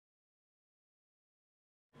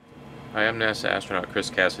Hi, I'm NASA astronaut Chris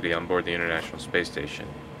Cassidy on board the International Space Station.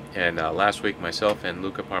 And last week, myself and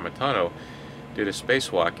Luca Parmitano did a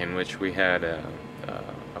spacewalk in which we had a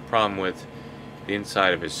problem with the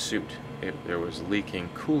inside of his suit. There was leaking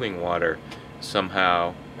cooling water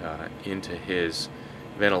somehow into his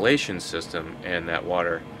ventilation system, and that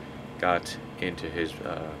water got into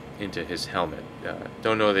his helmet.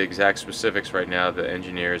 Don't know the exact specifics right now. The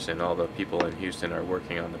engineers and all the people in Houston are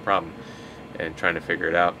working on the problem and trying to figure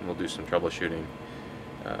it out, and we'll do some troubleshooting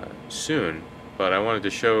soon. But I wanted to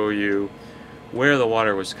show you where the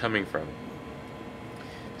water was coming from.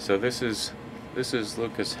 So this is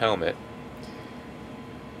Luca's helmet,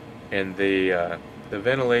 and the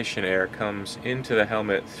ventilation air comes into the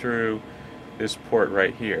helmet through this port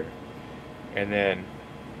right here, and then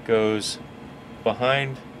goes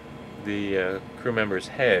behind the crew member's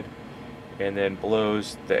head, and then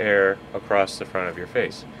blows the air across the front of your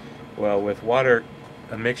face. Well, with water,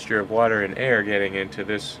 a mixture of water and air getting into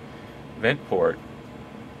this vent port,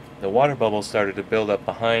 the water bubbles started to build up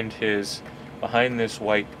behind this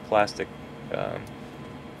white plastic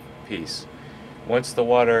piece. Once the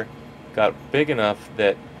water got big enough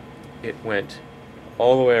that it went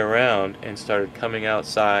all the way around and started coming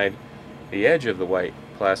outside the edge of the white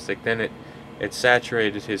plastic, then it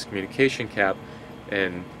saturated his communication cap,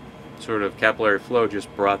 and sort of capillary flow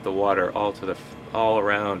just brought the water all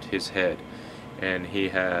around his head, and he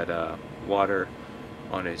had water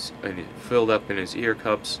on and it filled up in his ear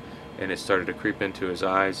cups, and it started to creep into his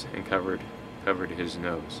eyes and covered his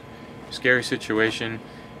nose. Scary situation.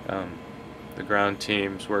 The ground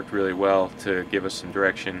teams worked really well to give us some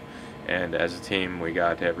direction, and as a team we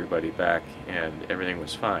got everybody back and everything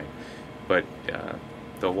was fine. But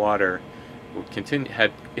the water would continue,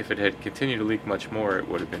 if it had continued to leak much more, it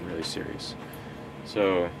would have been really serious.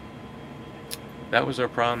 So that was our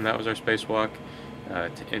problem. That was our spacewalk.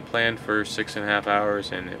 It planned for 6.5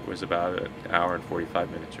 hours, and it was about an hour and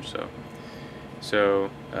 45 minutes or so. So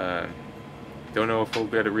don't know if we'll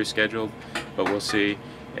get it rescheduled, but we'll see.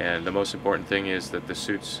 And the most important thing is that the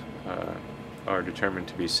suits are determined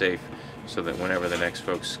to be safe, so that whenever the next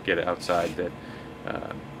folks get outside, that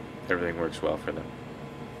everything works well for them.